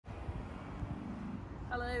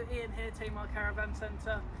Hello, Ian here, Tamar Caravan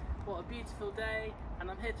Centre. What a beautiful day, and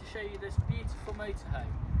I'm here to show you this beautiful motorhome.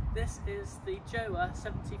 This is the JOA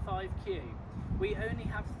 75Q. We only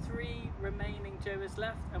have 3 remaining JOAs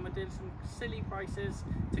left, and we're doing some silly prices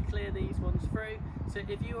to clear these ones through. So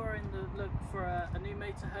if you are in the look for a new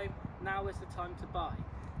motorhome, now is the time to buy.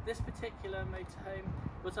 This particular motorhome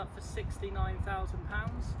was up for £69,000.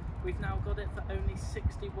 We've now got it for only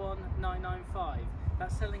 £61,995.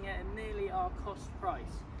 That's selling it at nearly our cost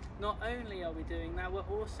price. Not only are we doing that, we're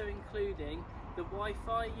also including the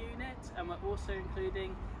Wi-Fi unit, and we're also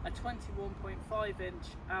including a 21.5-inch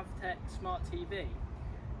Avtex Smart TV.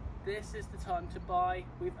 This is the time to buy.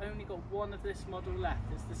 We've only got one of this model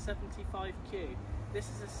left. It's the 75Q. This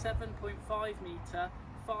is a 7.5 metre,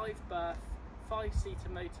 5-berth, 5-seater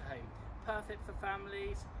motorhome. Perfect for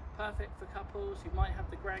families, perfect for couples who might have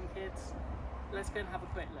the grandkids. Let's go and have a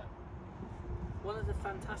quick look. One of the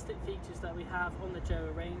fantastic features that we have on the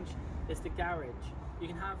JOA range is the garage. You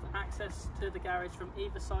can have access to the garage from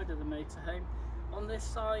either side of the motorhome. On this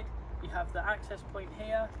side, you have the access point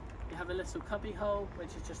here. You have a little cubby hole,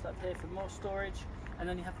 which is just up here for more storage. And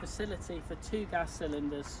then you have facility for 2 gas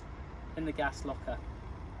cylinders in the gas locker.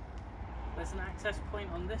 There's an access point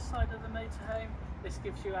on this side of the motorhome. This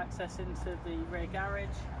gives you access into the rear garage.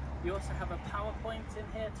 You also have a power point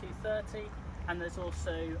in here, 230, and there's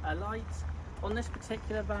also a light. On this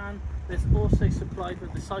particular van, there's also supplied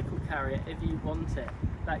with the cycle carrier if you want it.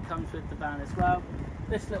 That comes with the van as well.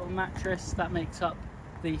 This little mattress, that makes up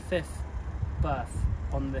the 5th berth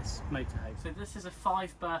on this motorhome. So this is a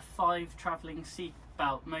 5-berth, 5 travelling seat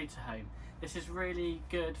belt motorhome. This is really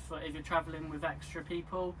good for if you're travelling with extra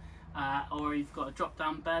people, or you've got a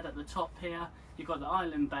drop-down bed at the top here, you've got the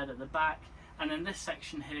island bed at the back, and then this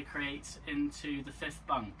section here creates into the 5th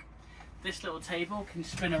bunk. This little table can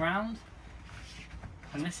spin around,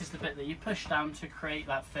 and this is the bit that you push down to create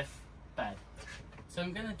that 5th bed. So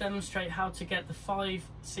I'm going to demonstrate how to get the 5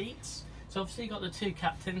 seats. So obviously you've got the 2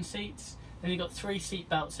 captain seats, then you've got 3 seat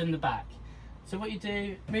belts in the back. So what you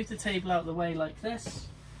do, move the table out of the way like this.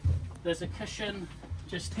 There's a cushion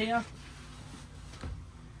just here.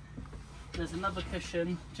 There's another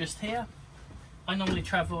cushion just here. I normally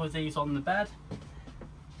travel with these on the bed.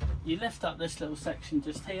 You lift up this little section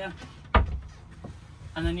just here,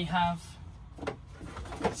 and then you have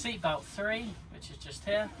seat belt 3, which is just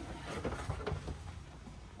here.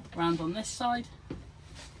 Round on this side,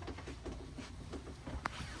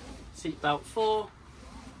 seat belt 4,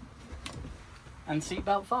 and seat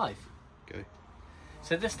belt 5. Okay.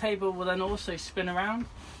 So this table will then also spin around.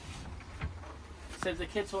 So if the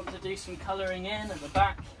kids want to do some colouring in at the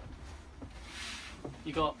back,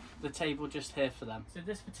 you got the table just here for them. So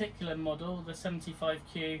this particular model, the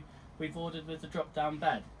 75Q, we've ordered with the drop-down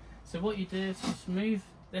bed. So what you do is just move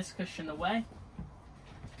this cushion away,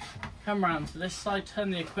 come round to this side,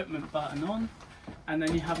 turn the equipment button on, and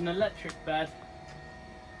then you have an electric bed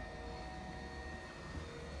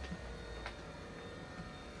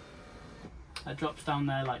that drops down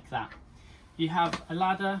there like that. You have a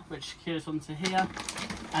ladder which secures onto here,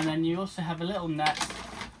 and then you also have a little net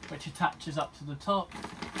which attaches up to the top,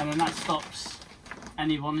 and then that stops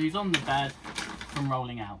anyone who's on the bed from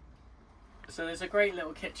rolling out. So there's a great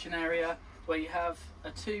little kitchen area where you have a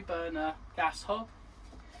 2-burner gas hob.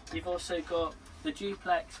 You've also got the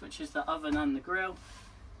duplex, which is the oven and the grill,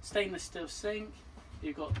 stainless steel sink,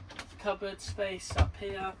 you've got cupboard space up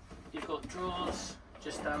here, you've got drawers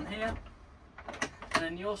just down here, and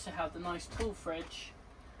then you also have the nice tool fridge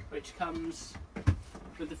which comes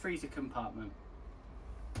with the freezer compartment.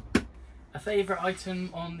 A favourite item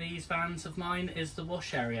on these vans of mine is the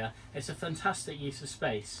wash area. It's a fantastic use of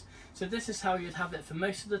space. So this is how you'd have it for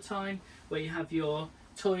most of the time, where you have your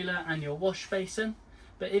toilet and your wash basin.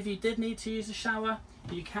 But if you did need to use a shower,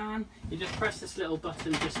 you can. You just press this little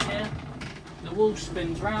button just here, the wall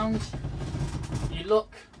spins round, you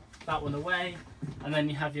lock that one away, and then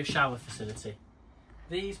you have your shower facility.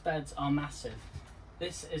 These beds are massive.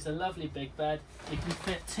 This is a lovely big bed. You can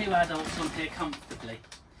fit 2 adults on here comfortably.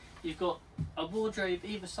 You've got a wardrobe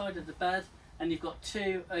either side of the bed, and you've got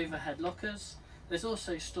 2 overhead lockers. There's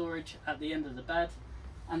also storage at the end of the bed,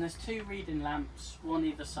 and there's 2 reading lamps, one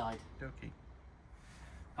either side. Okay.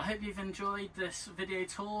 I hope you've enjoyed this video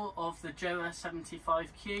tour of the JOA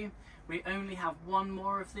 75Q. We only have one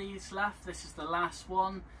more of these left. This is the last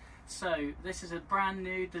one. So this is a brand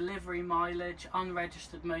new delivery mileage,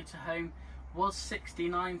 unregistered motorhome. Was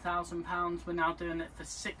 £69,000. We're now doing it for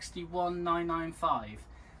 £61,995.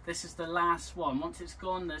 This is the last one. Once it's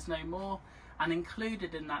gone, there's no more. And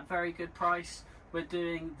included in that very good price, we're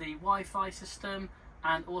doing the Wi-Fi system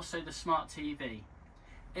and also the smart TV.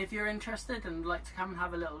 If you're interested and would like to come and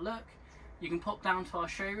have a little look, you can pop down to our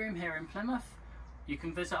showroom here in Plymouth. You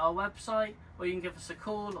can visit our website, or you can give us a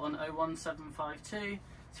call on 01752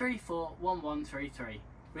 341133.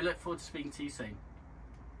 We look forward to speaking to you soon.